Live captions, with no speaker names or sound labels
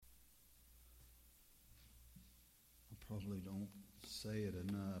probably don't say it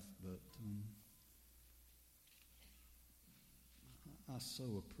enough, but I so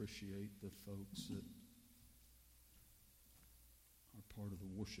appreciate the folks that are part of the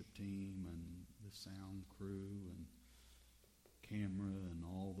worship team and the sound crew and camera and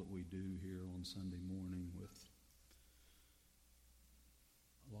all that we do here on Sunday morning with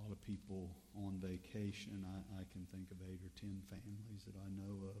a lot of people on vacation. I can think of 8 or 10 families that I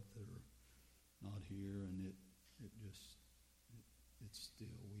know of that are not here, and it's still,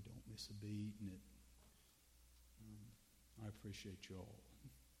 we don't miss a beat, and I appreciate you all.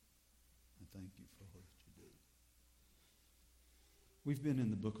 I thank you for all that you do. We've been in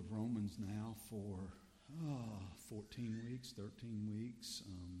the book of Romans now for 14 weeks, 13 weeks,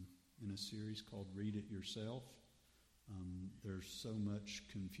 in a series called Read It Yourself. There's so much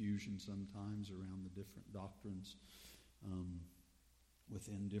confusion sometimes around the different doctrines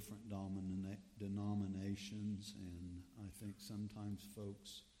within different denominations, and I think sometimes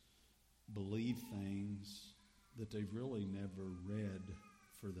folks believe things that they've really never read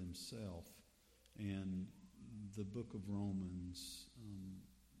for themselves. And the book of Romans,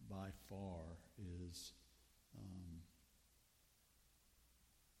 by far,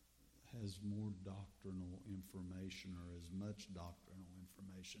 has more doctrinal information, or as much doctrinal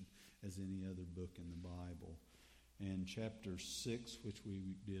information as any other book in the Bible. And chapter 6, which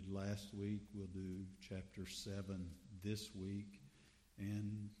we did last week, we'll do chapter 7 this week.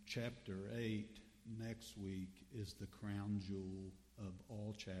 And chapter 8 next week is the crown jewel of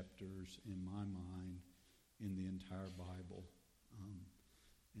all chapters, in my mind, in the entire Bible.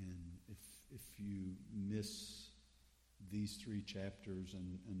 And if you miss these 3 chapters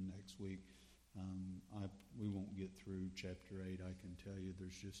and next week, we won't get through chapter 8. I can tell you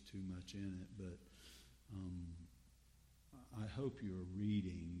there's just too much in it. But I hope you're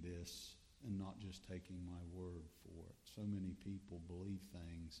reading this and not just taking my word for it. So many people believe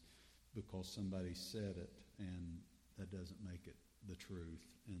things because somebody said it, and that doesn't make it the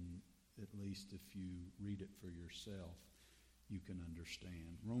truth. And at least if you read it for yourself, you can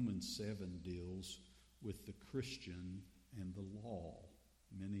understand. Romans 7 deals with the Christian and the law.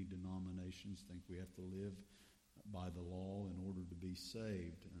 Many denominations think we have to live by the law in order to be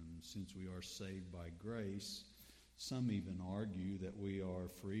saved. And since we are saved by grace, some even argue that we are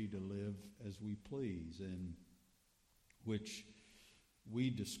free to live as we please, and which we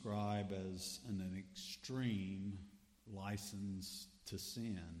describe as an extreme license to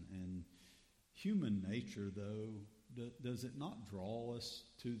sin. And human nature, though, does it not draw us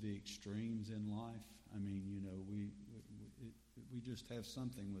to the extremes in life? I mean, we just have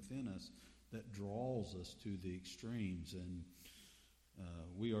something within us that draws us to the extremes. And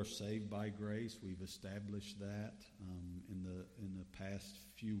we are saved by grace. We've established that in the past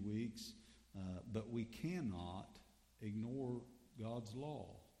few weeks. But we cannot ignore God's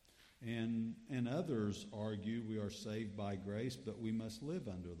law. And others argue we are saved by grace, but we must live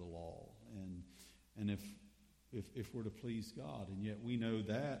under the law. And if we're to please God, and yet we know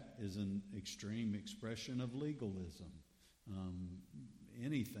that is an extreme expression of legalism.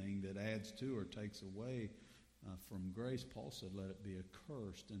 Anything that adds to or takes away from grace, Paul said, let it be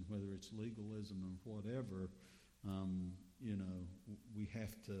accursed. And whether it's legalism or whatever, we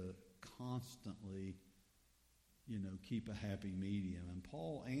have to constantly, keep a happy medium. And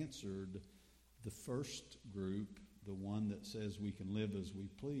Paul answered the first group, the one that says we can live as we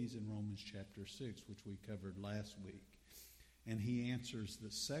please, in Romans chapter 6, which we covered last week. And he answers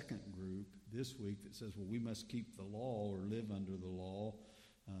the second group this week that says, well, we must keep the law or live under the law,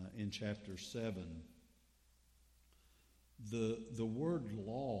 in chapter 7. The word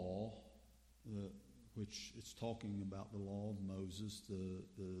law, which it's talking about the law of Moses,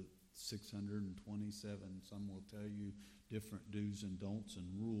 the 627, some will tell you different do's and don'ts and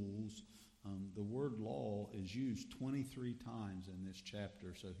rules. The word law is used 23 times in this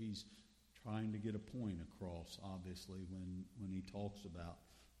chapter, so he's trying to get a point across, obviously, when he talks about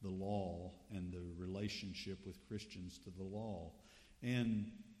the law and the relationship with Christians to the law.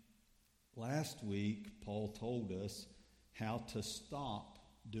 And last week, Paul told us how to stop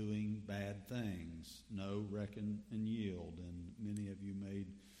doing bad things. Know, reckon, and yield. And many of you made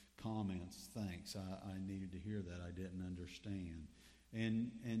comments, thanks, I needed to hear that, I didn't understand.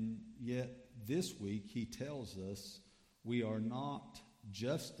 And yet this week he tells us we are not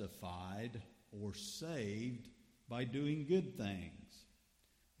justified or saved by doing good things.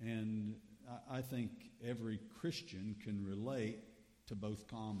 And I think every Christian can relate to both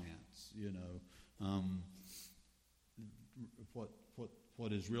comments.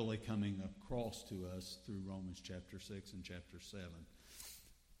 What is really coming across to us through Romans chapter 6 and chapter 7.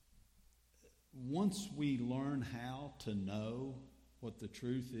 once we learn how to know what the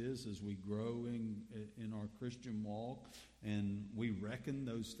truth is as we grow in our Christian walk, and we reckon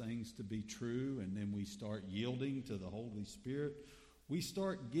those things to be true, and then we start yielding to the Holy Spirit, we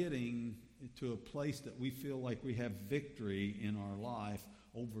start getting to a place that we feel like we have victory in our life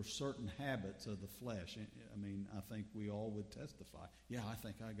over certain habits of the flesh. I mean, I think we all would testify, yeah, I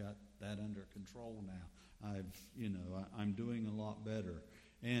think I got that under control now. I'm doing a lot better.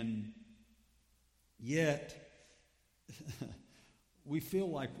 And yet, we feel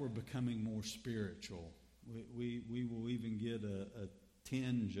like we're becoming more spiritual. We will even get a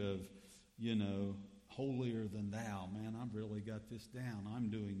tinge of, holier than thou. Man, I've really got this down. I'm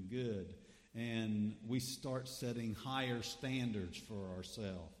doing good. And we start setting higher standards for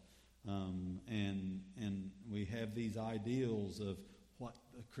ourselves. And we have these ideals of what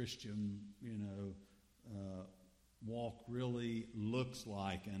a Christian, walk really looks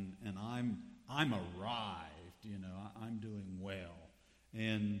like. And I'm arrived, I'm doing well.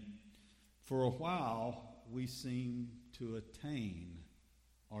 And for a while, we seem to attain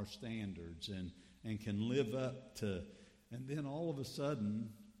our standards and can live up to, and then all of a sudden,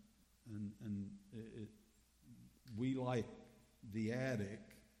 we like the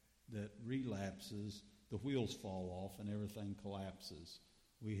addict that relapses, the wheels fall off and everything collapses.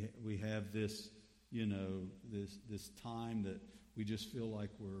 We have this, this time that we just feel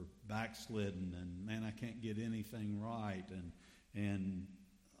like we're backslidden, and man, I can't get anything right, and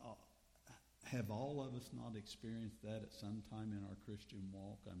have all of us not experienced that at some time in our Christian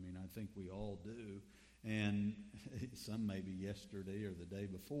walk? I mean, I think we all do, and some maybe yesterday or the day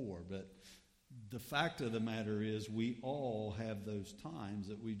before, but the fact of the matter is we all have those times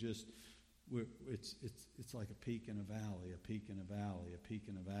that it's like a peak in a valley, a peak in a valley, a peak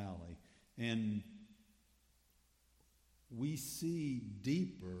in a valley, and we see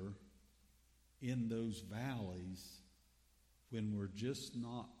deeper in those valleys when we're just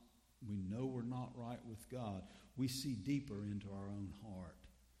not, we know we're not right with God. We see deeper into our own heart.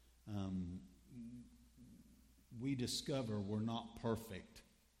 We discover we're not perfect,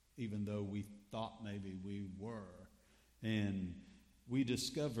 even though we thought maybe we were. And we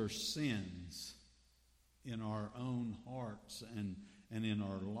discover sins in our own hearts and in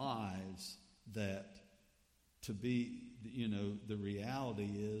our lives that to be, the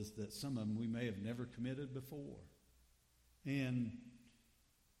reality is that some of them we may have never committed before. And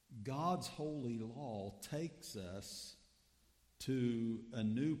God's holy law takes us to a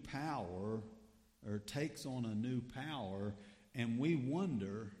new power, or takes on a new power, and we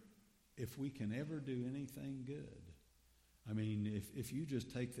wonder if we can ever do anything good. I mean, if you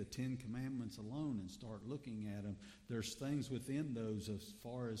just take the Ten Commandments alone and start looking at them, there's things within those as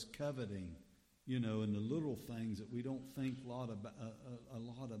far as coveting, and the little things that we don't think a lot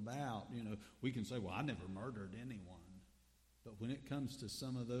about. We can say, well, I never murdered anyone. But when it comes to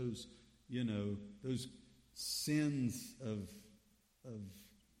some of those, those sins of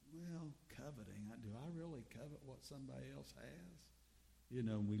coveting, do I really covet what somebody else has?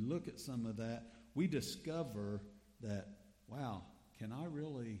 We look at some of that, we discover that, wow, can I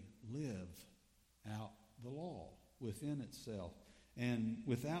really live out the law within itself? And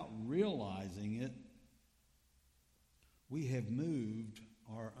without realizing it, we have moved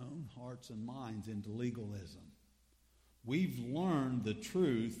our own hearts and minds into legalism. We've learned the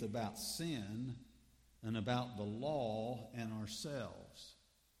truth about sin and about the law and ourselves.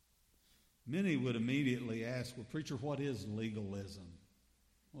 Many would immediately ask, well, preacher, what is legalism?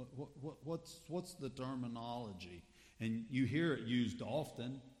 What's the terminology? And you hear it used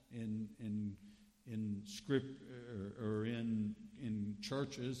often in script or in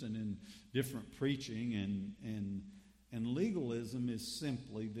churches and in different preaching, and legalism is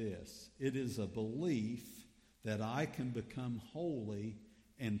simply this. It is a belief that I can become holy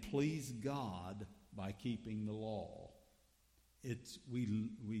and please God by keeping the law.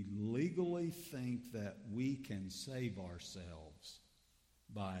 We legally think that we can save ourselves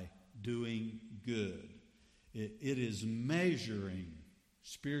by doing good. It is measuring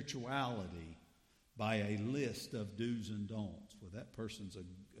spirituality by a list of do's and don'ts. Well, that person's a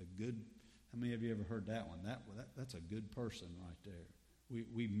good. How many of you ever heard that one? That's a good person right there.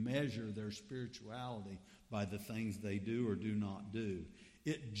 We measure their spirituality by the things they do or do not do.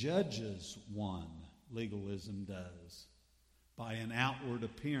 It judges one, legalism does, by an outward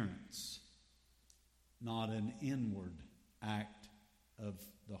appearance, not an inward act of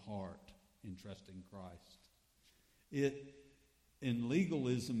the heart in trusting Christ. It, in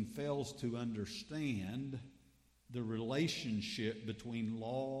legalism, fails to understand the relationship between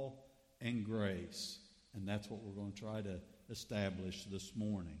law and grace. And that's what we're going to try to establish this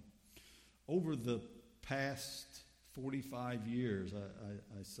morning. over the past 45 years,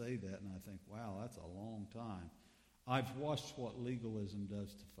 I say that and I think, wow, that's a long time. I've watched what legalism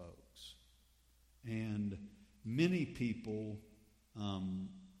does to folks. And many people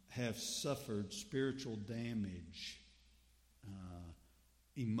have suffered spiritual damage,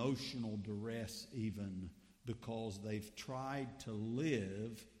 emotional duress even, because they've tried to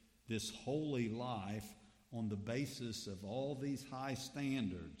live this holy life on the basis of all these high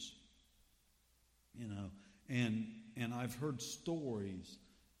standards. And I've heard stories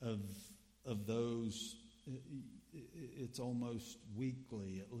of those. It's almost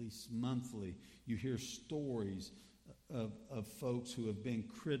weekly, at least monthly. You hear stories of folks who have been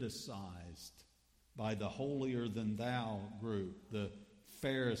criticized by the holier-than-thou group, the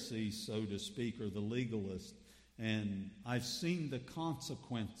Pharisees, so to speak, or the legalists. And I've seen the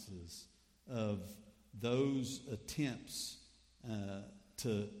consequences of those attempts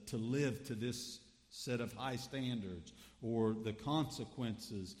to live to this set of high standards, or the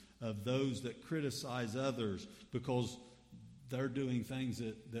consequences of those that criticize others because they're doing things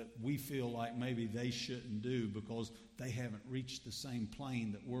that we feel like maybe they shouldn't do because they haven't reached the same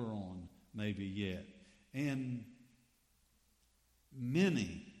plane that we're on maybe yet. And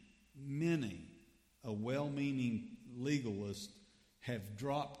many, a well-meaning legalist have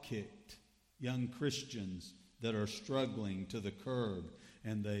drop-kicked young Christians that are struggling to the curb.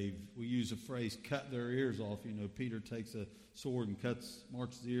 And we use a phrase, cut their ears off. Peter takes a sword and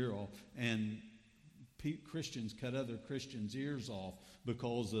marks the ear off. And Christians cut other Christians' ears off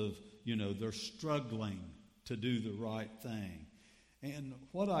because of, they're struggling to do the right thing. And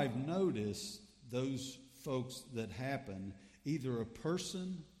what I've noticed, those folks that happen, either a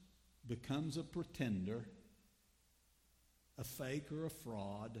person becomes a pretender, a fake or a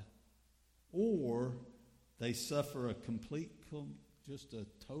fraud, or they suffer a complete, just a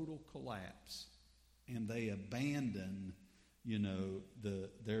total collapse, and they abandon,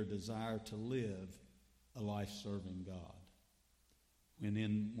 their desire to live a life serving God. When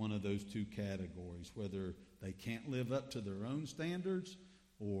in one of those two categories, whether they can't live up to their own standards,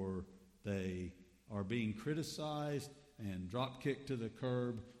 or they are being criticized and drop kicked to the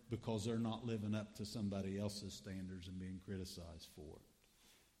curb because they're not living up to somebody else's standards and being criticized for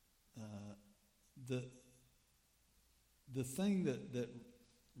it. The thing that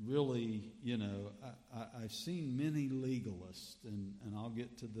really, I've seen many legalists, and I'll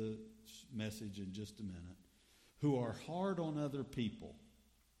get to the message in just a minute, who are hard on other people.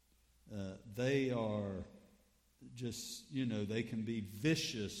 They are just, they can be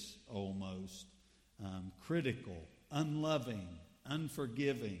vicious almost, critical, unloving,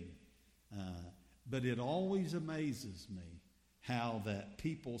 unforgiving. But it always amazes me how that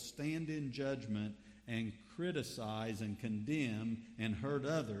people stand in judgment and criticize and condemn and hurt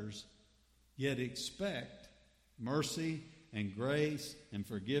others, yet expect mercy and grace and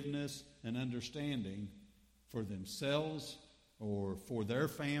forgiveness and understanding for themselves or for their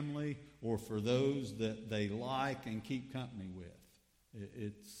family or for those that they like and keep company with.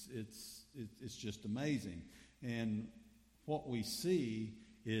 It's just amazing. And what we see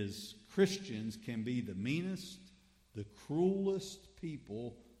is Christians can be the meanest, the cruelest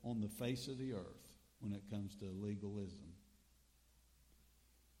people on the face of the earth when it comes to legalism.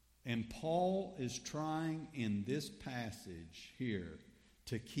 And Paul is trying in this passage here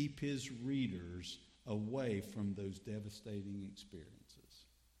to keep his readers away from those devastating experiences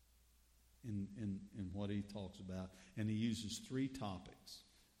in what he talks about. And he uses three topics.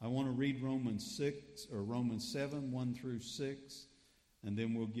 I want to read Romans 7, 1 through 6, and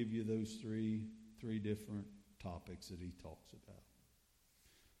then we'll give you those three different topics that he talks about.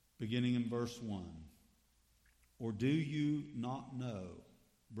 Beginning in verse 1. Or do you not know,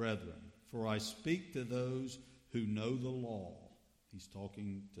 brethren, for I speak to those who know the law. He's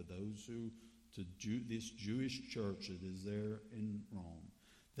talking to those this Jewish church that is there in Rome,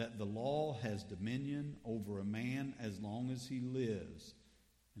 that the law has dominion over a man as long as he lives.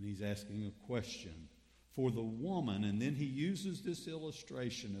 And he's asking a question. For the woman, and then he uses this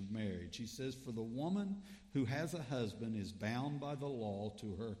illustration of marriage. He says, for the woman who has a husband is bound by the law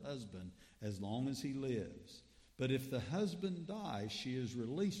to her husband as long as he lives. But if the husband dies, she is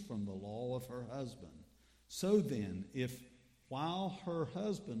released from the law of her husband. So then, if while her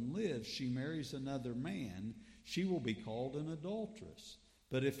husband lives she marries another man, she will be called an adulteress.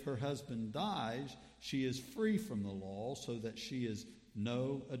 But if her husband dies, she is free from the law, so that she is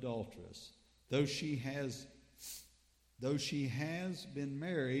no adulteress. Though she has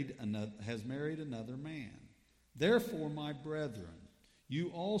married another man. Therefore, my brethren, you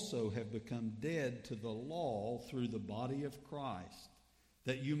also have become dead to the law through the body of Christ,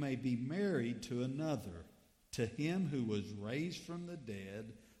 that you may be married to another, to him who was raised from the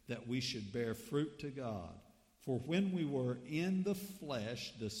dead, that we should bear fruit to God. For when we were in the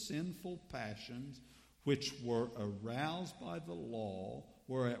flesh, the sinful passions which were aroused by the law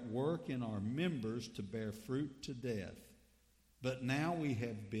were at work in our members to bear fruit to death. But now we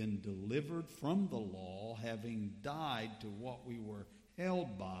have been delivered from the law, having died to what we were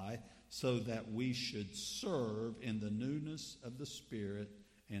held by, so that we should serve in the newness of the Spirit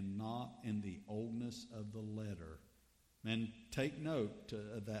and not in the oldness of the letter. And take note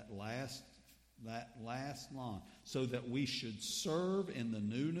of that last line. So that we should serve in the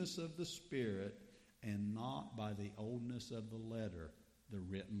newness of the Spirit and not by the oldness of the letter. The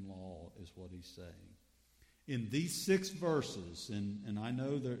written law is what he's saying. In these 6 verses, and I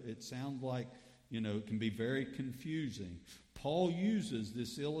know that it sounds like, it can be very confusing. Paul uses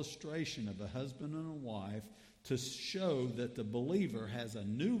this illustration of a husband and a wife to show that the believer has a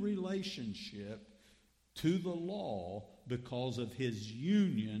new relationship to the law because of his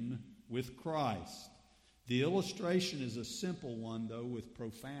union with Christ. The illustration is a simple one, though, with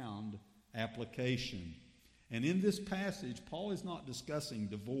profound application. And in this passage, Paul is not discussing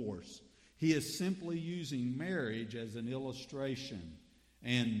divorce. He is simply using marriage as an illustration.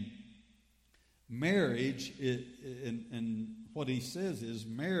 And marriage, and what he says is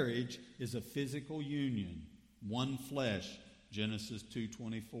marriage is a physical union, one flesh. Genesis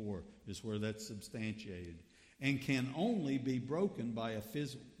 2:24 is where that's substantiated, and can only be broken by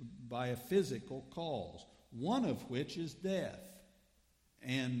a physical cause, one of which is death.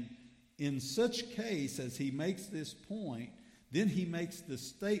 And in such case, as he makes this point, then he makes the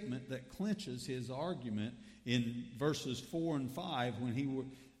statement that clinches his argument in verses 4 and 5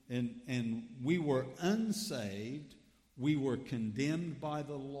 when we were unsaved, we were condemned by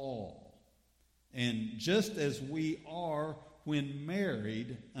the law. And just as we are when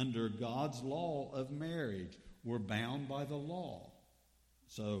married under God's law of marriage, we're bound by the law.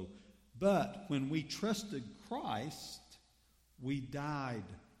 But when we trusted Christ, we died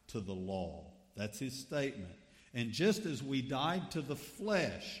to the law. That's his statement. And just as we died to the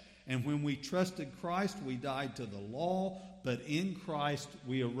flesh, and when we trusted Christ, we died to the law, but in Christ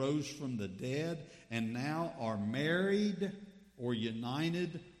we arose from the dead and now are married or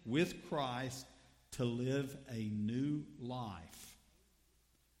united with Christ to live a new life.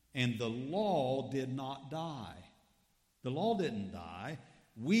 And the law did not die. The law didn't die.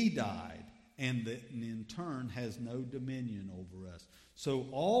 We died. And in turn has no dominion over us. So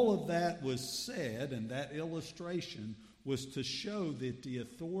all of that was said, and that illustration was to show that the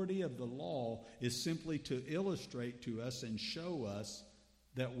authority of the law is simply to illustrate to us and show us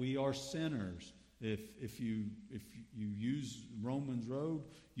that we are sinners. If you use Romans Road,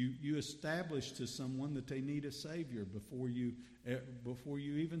 you establish to someone that they need a Savior before you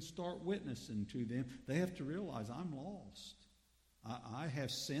even start witnessing to them. They have to realize, I'm lost. I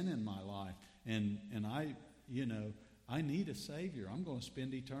have sin in my life, and I need a Savior. I'm going to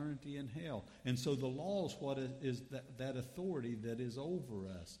spend eternity in hell. And so the law is what is that authority that is over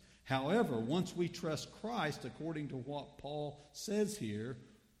us. However, once we trust Christ, according to what Paul says here,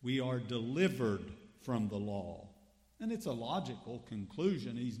 we are delivered from the law. And it's a logical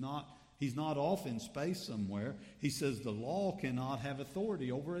conclusion. He's not off in space somewhere. He says the law cannot have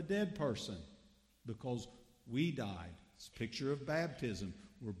authority over a dead person because we died. It's a picture of baptism.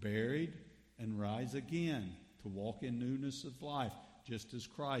 We're buried and rise again to walk in newness of life, just as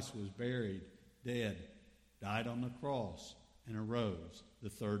Christ was buried, dead, died on the cross, and arose the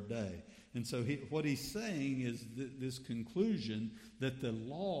third day. And so what he's saying is this conclusion that the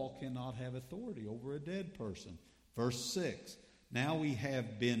law cannot have authority over a dead person. Verse 6, now we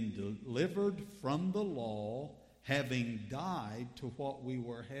have been delivered from the law, having died to what we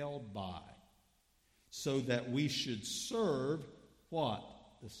were held by, so that we should serve what?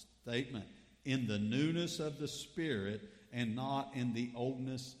 The statement, in the newness of the Spirit and not in the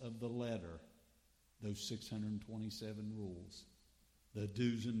oldness of the letter. Those 627 rules, the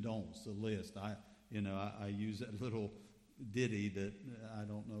do's and don'ts, the list. I use that little ditty that I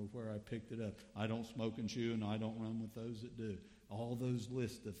don't know where I picked it up. I don't smoke and chew, and I don't run with those that do. All those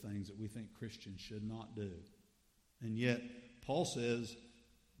lists of things that we think Christians should not do. And yet, Paul says,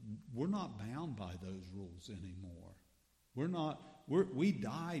 we're not bound by those rules anymore. We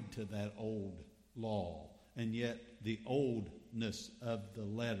died to that old law, and yet the oldness of the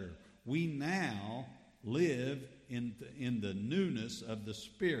letter. We now live in the newness of the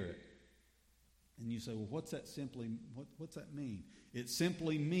Spirit. And you say, well, what's that mean? It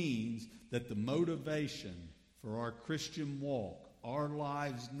simply means that the motivation for our Christian walk, our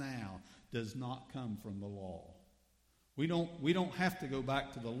lives now, does not come from the law. We don't have to go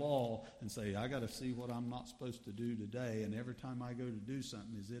back to the law and say, I got to see what I'm not supposed to do today, and every time I go to do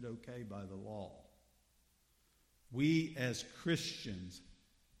something, is it okay by the law? We as Christians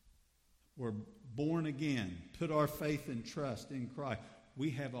were born again, put our faith and trust in Christ.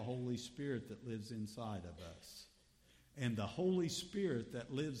 We have a Holy Spirit that lives inside of us. And the Holy Spirit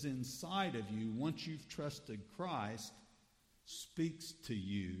that lives inside of you, once you've trusted Christ, speaks to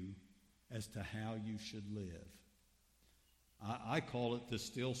you as to how you should live. I call it the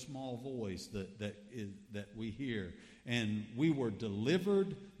still small voice that we hear. And we were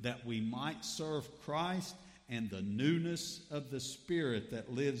delivered that we might serve Christ and the newness of the Spirit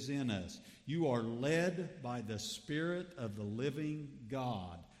that lives in us. You are led by the Spirit of the living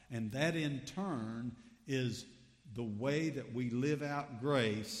God. And that in turn is the way that we live out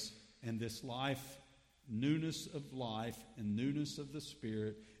grace, and this life, newness of life and newness of the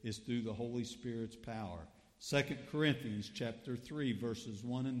Spirit is through the Holy Spirit's power. 2 Corinthians chapter 3, verses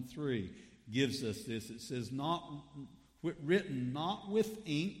 1 and 3 gives us this. It says, written not with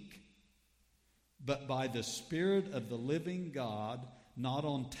ink, but by the Spirit of the living God, not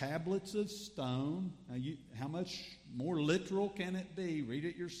on tablets of stone. Now how much more literal can it be? Read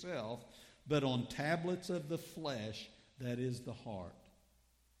it yourself. But on tablets of the flesh, that is the heart.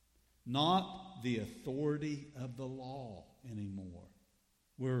 Not the authority of the law anymore.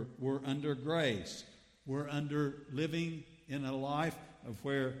 We're under grace. We're under living in a life of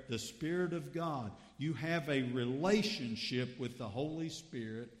where the Spirit of God, you have a relationship with the Holy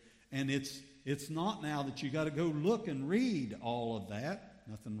Spirit, and it's not now that you got to go look and read all of that.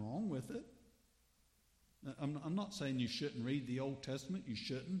 Nothing wrong with it. I'm not saying you shouldn't read the Old Testament. You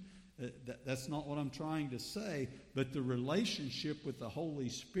shouldn't. That's not what I'm trying to say. But the relationship with the Holy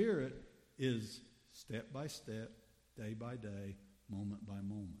Spirit is step by step, day by day, moment by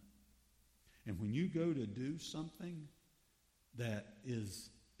moment. And when you go to do something that is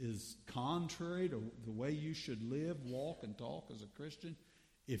contrary to the way you should live, walk, and talk as a Christian,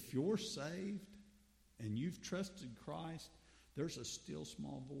 if you're saved and you've trusted Christ, there's a still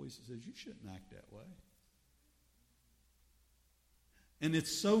small voice that says you shouldn't act that way. And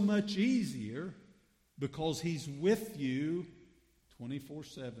it's so much easier because He's with you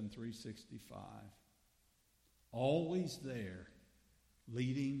 24/7, 365. Always there,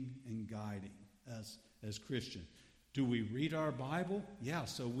 leading and guiding us as Christians. Do we read our Bible? Yeah,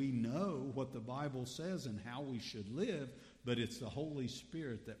 so we know what the Bible says and how we should live, but it's the Holy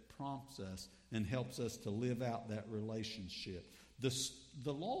Spirit that prompts us and helps us to live out that relationship.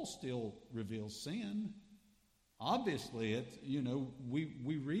 The law still reveals sin. Obviously,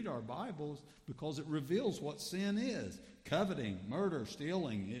 we read our Bibles because it reveals what sin is. Coveting, murder,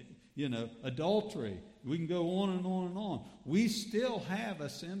 stealing, adultery. We can go on and on and on. We still have a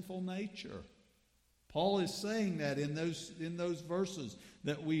sinful nature. Paul is saying that in those verses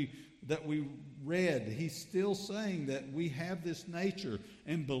that we read. He's still saying that we have this nature.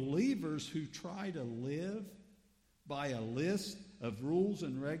 And believers who try to live by a list of rules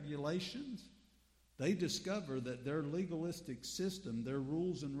and regulations, they discover that their legalistic system, their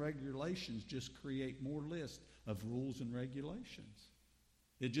rules and regulations, just create more lists of rules and regulations.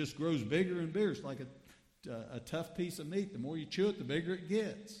 It just grows bigger and bigger. It's like a tough piece of meat. The more you chew it, the bigger it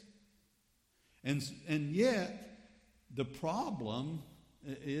gets. And yet, the problem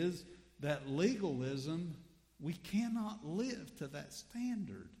is that legalism, we cannot live to that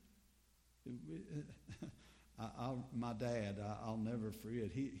standard. My dad, I'll never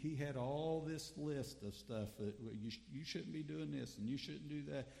forget, he had all this list of stuff that you shouldn't be doing this and you shouldn't do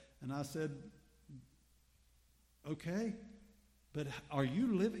that. And I said, okay, but are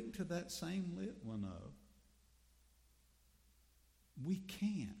you living to that same list? Well, no. We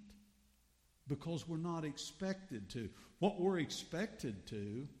can't, because we're not expected to. What we're expected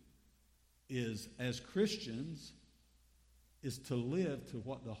to is, as Christians, is to live to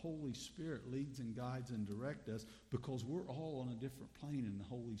what the Holy Spirit leads and guides and directs us, because we're all on a different plane and the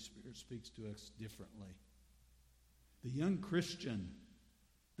Holy Spirit speaks to us differently. The young Christian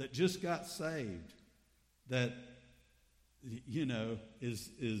that just got saved, that,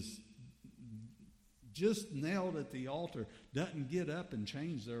 is just nailed at the altar, doesn't get up and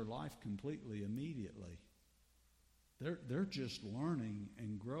change their life completely immediately. They're just learning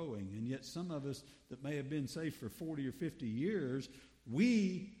and growing. And yet some of us that may have been saved for 40 or 50 years,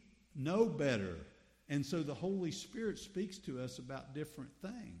 we know better. And so the Holy Spirit speaks to us about different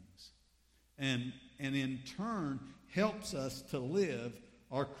things. And in turn helps us to live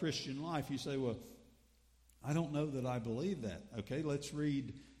our Christian life. You say, well, I don't know that I believe that. Okay, let's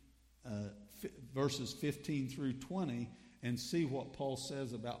read verses 15 through 20 and see what Paul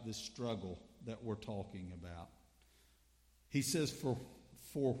says about this struggle that we're talking about. He says, for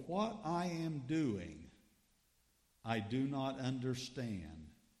what I am doing, I do not understand.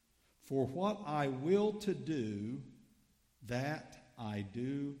 For what I will to do, that I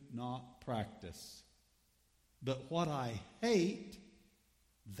do not practice. But what I hate,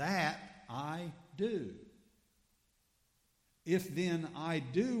 that I do. If then I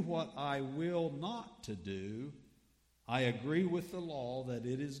do what I will not to do, I agree with the law that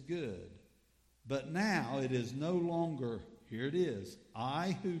it is good. But now it is no longer, here it is,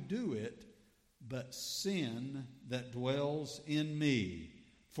 I who do it, but sin that dwells in me.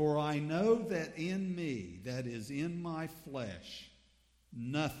 For I know that in me, that is in my flesh,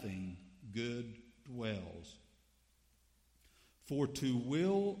 nothing good dwells. For to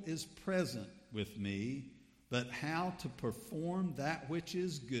will is present with me, but how to perform that which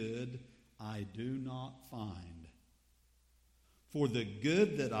is good, I do not find. For the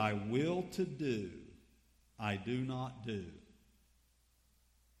good that I will to do, I do not do.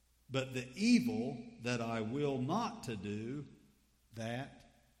 But the evil that I will not to do, that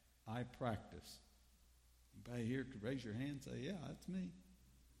I practice. Anybody here could raise your hand and say, yeah, that's me.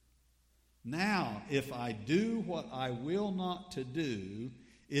 Now, if I do what I will not to do,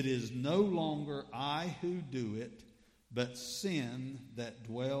 it is no longer I who do it, but sin that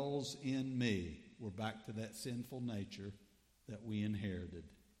dwells in me. We're back to that sinful nature that we inherited.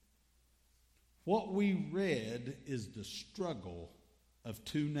 What we read is the struggle of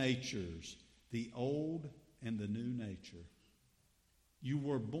two natures, the old and the new nature. You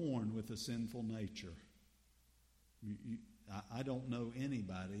were born with a sinful nature. I don't know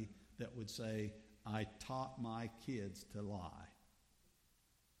anybody that would say, I taught my kids to lie.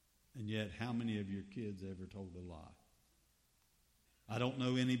 And yet, how many of your kids ever told a lie? I don't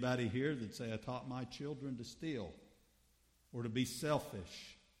know anybody here that say, I taught my children to steal or to be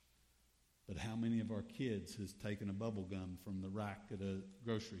selfish. But how many of our kids has taken a bubble gum from the rack at a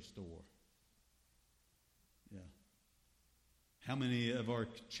grocery store? Yeah. How many of our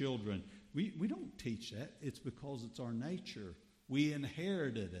children, we don't teach that. It's because it's our nature. We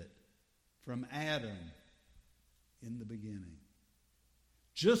inherited it from Adam in the beginning.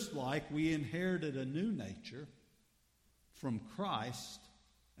 Just like we inherited a new nature from Christ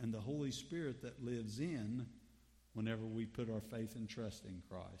and the Holy Spirit that lives in whenever we put our faith and trust in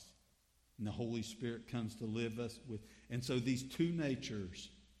Christ. And the Holy Spirit comes to live us with. And so these two natures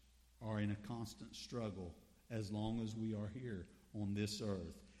are in a constant struggle as long as we are here on this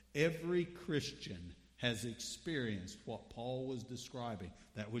earth. Every Christian has experienced what Paul was describing.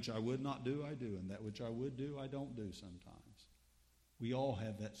 That which I would not do, I do. And that which I would do, I don't do sometimes. We all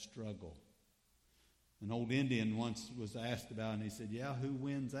have that struggle. An old Indian once was asked about, and he said, yeah, who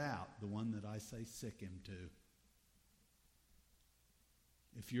wins out? The one that I say sick him to.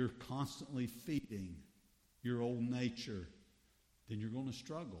 If you're constantly feeding your old nature, then you're going to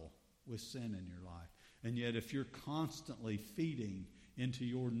struggle with sin in your life. And yet if you're constantly feeding into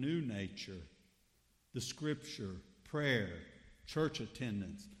your new nature, the Scripture, prayer, church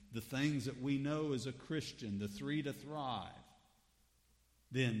attendance, the things that we know as a Christian, the 3 to thrive,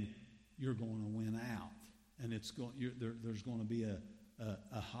 then you're going to win out. And there's going to be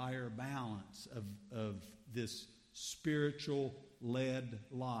a higher balance of this spiritual-led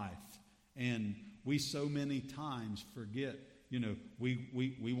life. And we so many times forget,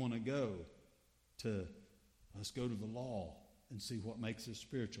 we want to go to, let's go to the law and see what makes us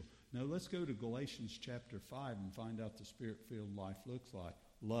spiritual. No, let's go to Galatians chapter 5 and find out the Spirit-filled life looks like.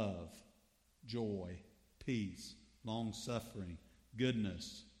 Love, joy, peace, long-suffering,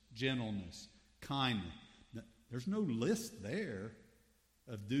 goodness, gentleness, kindness. There's no list there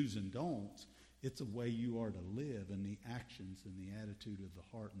of do's and don'ts. It's a way you are to live, and the actions and the attitude of the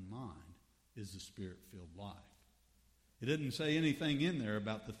heart and mind is the Spirit-filled life. It doesn't say anything in there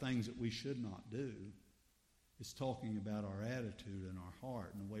about the things that we should not do. It's talking about our attitude and our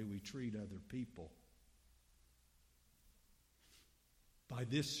heart and the way we treat other people. By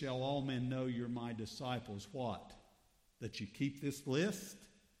this shall all men know you're my disciples. What? That you keep this list?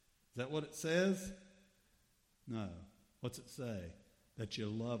 Is that what it says? No. What's it say? That you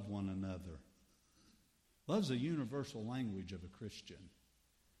love one another. Love's a universal language of a Christian.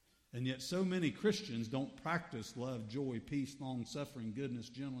 And yet so many Christians don't practice love, joy, peace, long-suffering, goodness,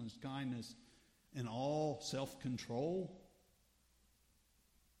 gentleness, kindness, and all self-control.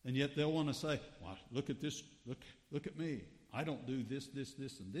 And yet they'll want to say, well, look at this, look at me. I don't do this, this,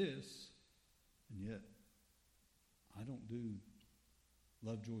 this, and this. And yet I don't do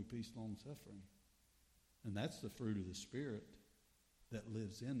love, joy, peace, long-suffering. And that's the fruit of the Spirit that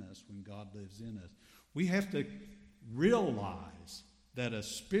lives in us when God lives in us. We have to realize that a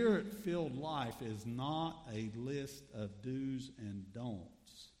Spirit-filled life is not a list of do's and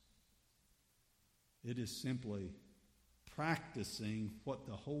don'ts. It is simply practicing what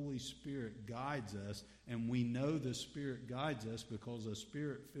the Holy Spirit guides us, and we know the Spirit guides us because a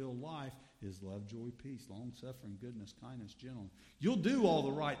Spirit-filled life is love, joy, peace, long-suffering, goodness, kindness, gentleness. You'll do all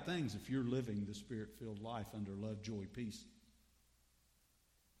the right things if you're living the Spirit-filled life under love, joy, peace.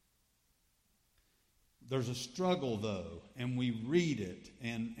 There's a struggle, though, and we read it,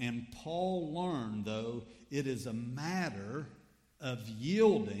 and Paul learned, though, it is a matter of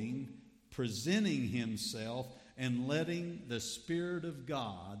yielding, presenting himself, and letting the Spirit of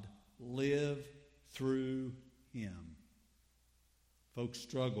God live through him. Folks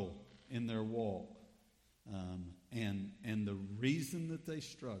struggle in their walk, and the reason that they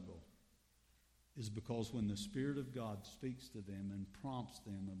struggle is because when the Spirit of God speaks to them and prompts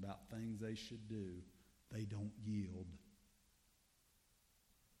them about things they should do, they don't yield.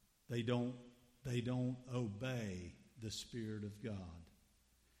 They don't obey the Spirit of God.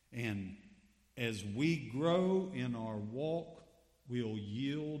 And as we grow in our walk, we'll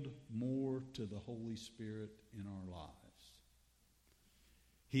yield more to the Holy Spirit in our lives.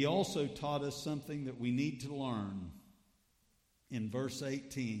 He also taught us something that we need to learn. In verse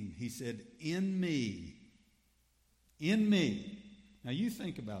 18, he said, in me. Now you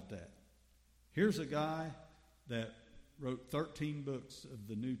think about that. Here's a guy that wrote 13 books of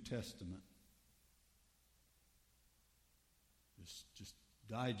the New Testament. Just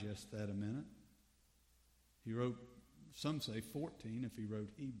digest that a minute. He wrote, some say 14 if he wrote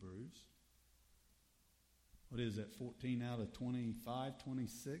Hebrews. What is that, 14 out of 25,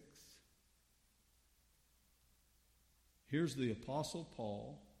 26? Here's the Apostle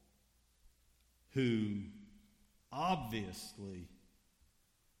Paul, who obviously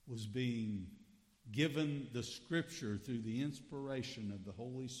was being given the Scripture through the inspiration of the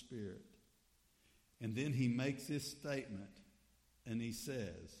Holy Spirit. And then he makes this statement, and he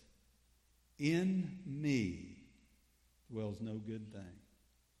says, in me dwells no good thing.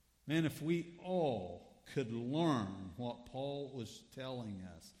 Man, if we all could learn what Paul was telling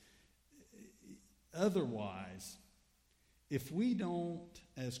us. Otherwise, if we don't,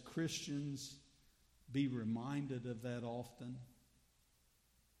 as Christians, be reminded of that often,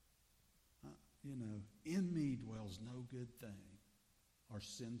 in me dwells no good thing, our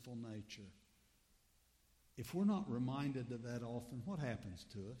sinful nature. If we're not reminded of that often, what happens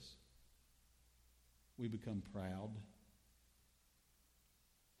to us? We become proud.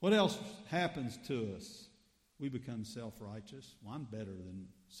 What else happens to us? We become self-righteous. Well, I'm better than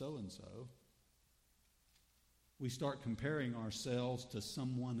so-and-so. We start comparing ourselves to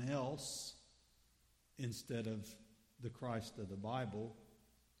someone else instead of the Christ of the Bible.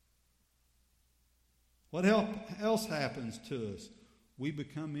 What else happens to us? We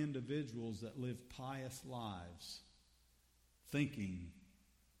become individuals that live pious lives, thinking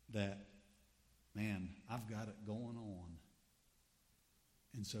that, man, I've got it going on.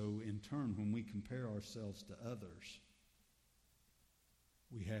 And so, in turn, when we compare ourselves to others,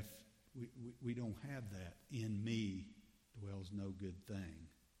 we don't have that. In me dwells no good thing.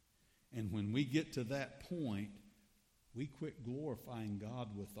 And when we get to that point, we quit glorifying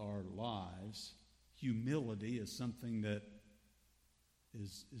God with our lives. Humility is something that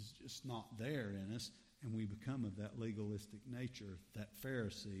is just not there in us, and we become of that legalistic nature, that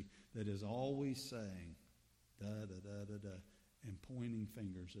Pharisee that is always saying, da-da-da-da-da, and pointing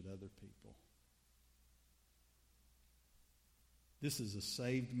fingers at other people. This is a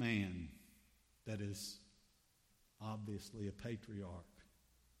saved man that is obviously a patriarch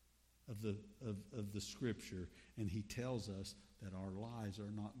of the Scripture, and he tells us that our lives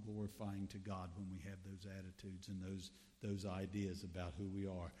are not glorifying to God when we have those attitudes and those ideas about who we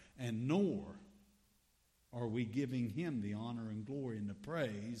are, and nor are we giving him the honor and glory and the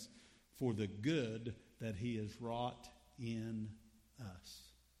praise for the good that he has wrought in us.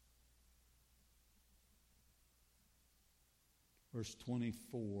 Verse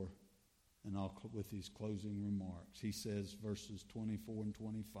 24, and with these closing remarks, he says, verses 24 and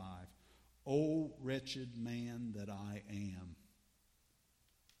 25, O wretched man that I am.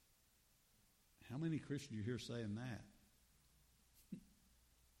 How many Christians you hear saying that?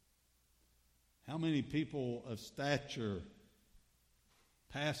 How many people of stature,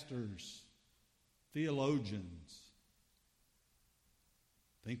 pastors, theologians,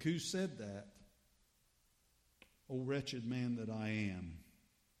 think who said that? O wretched man that I am,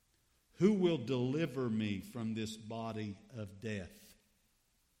 who will deliver me from this body of death?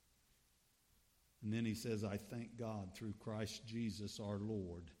 And then he says, I thank God through Christ Jesus our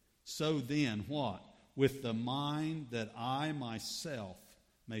Lord. So then, what? with the mind that I myself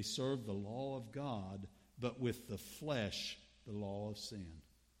may serve the law of God, but with the flesh the law of sin.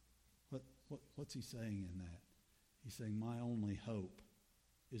 What's he saying in that? He's saying my only hope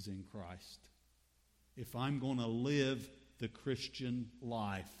is in Christ. If I'm going to live the Christian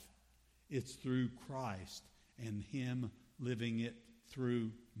life, it's through Christ and Him living it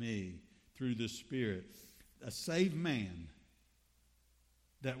through me, through the Spirit. A saved man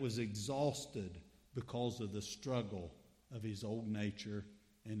that was exhausted because of the struggle of his old nature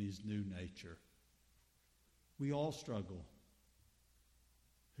and his new nature. We all struggle.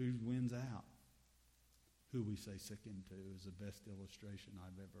 Who wins out? Who we say sicken to is the best illustration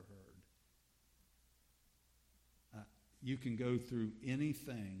I've ever heard. You can go through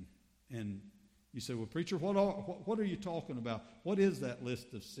anything, and you say, well, preacher, what are you talking about? What is that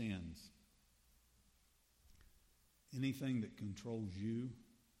list of sins? Anything that controls you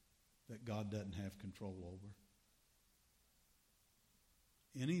that God doesn't have control over.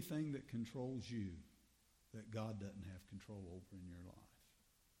 Anything that controls you that God doesn't have control over in your life.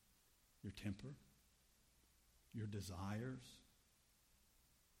 Your temper, your desires,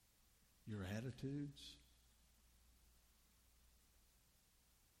 your attitudes,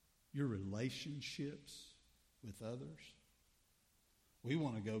 your relationships with others. We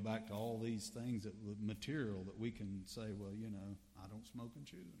want to go back to all these things, that material that we can say, well, I don't smoke and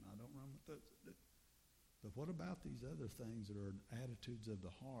chew, and I don't run with those. But what about these other things that are attitudes of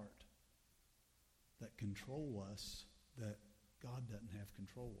the heart that control us that God doesn't have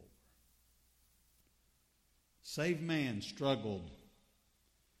control over? Saved man struggled,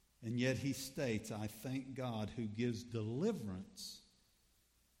 and yet he states, I thank God who gives deliverance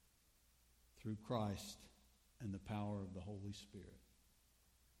through Christ and the power of the Holy Spirit.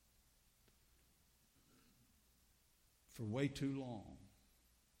 For way too long,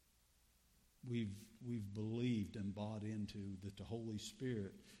 we've believed and bought into that the Holy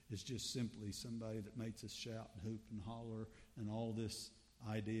Spirit is just simply somebody that makes us shout and hoop and holler and all this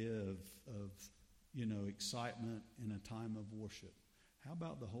idea of excitement in a time of worship. How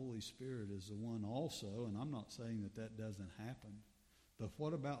about the Holy Spirit is the one also, and I'm not saying that doesn't happen, but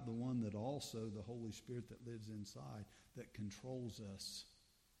what about the one that also, the Holy Spirit that lives inside, that controls us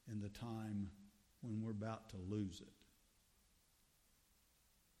in the time when we're about to lose it?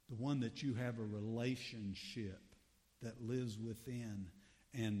 The one that you have a relationship that lives within,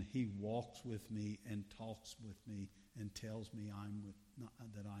 and He walks with me and talks with me and tells me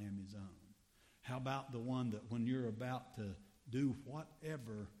that I am His own. How about the one that when you're about to do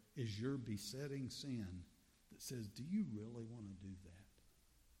whatever is your besetting sin, that says, do you really want to do that?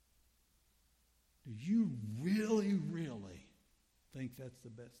 Do you really, really think that's the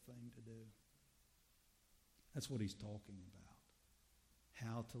best thing to do? That's what he's talking about.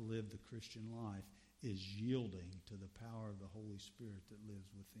 How to live the Christian life is yielding to the power of the Holy Spirit that lives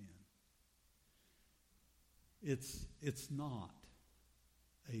within. It's not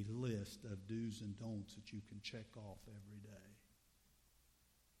a list of do's and don'ts that you can check off every day.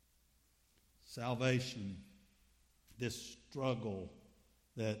 Salvation, this struggle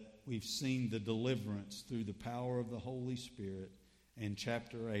that we've seen the deliverance through the power of the Holy Spirit, and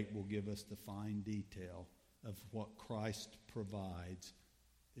chapter 8 will give us the fine detail of what Christ provides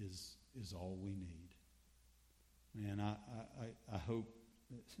is all we need. Man, I hope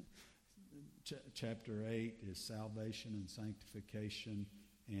chapter 8 is salvation and sanctification,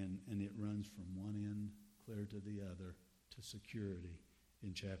 and it runs from one end clear to the other to security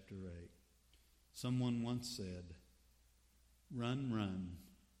in chapter 8. Someone once said, run,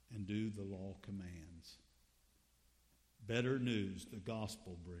 and do the law commands. Better news the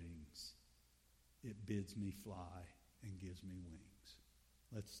gospel brings. It bids me fly and gives me wings.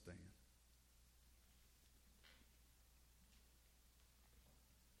 Let's stand.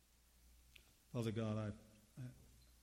 Father God, I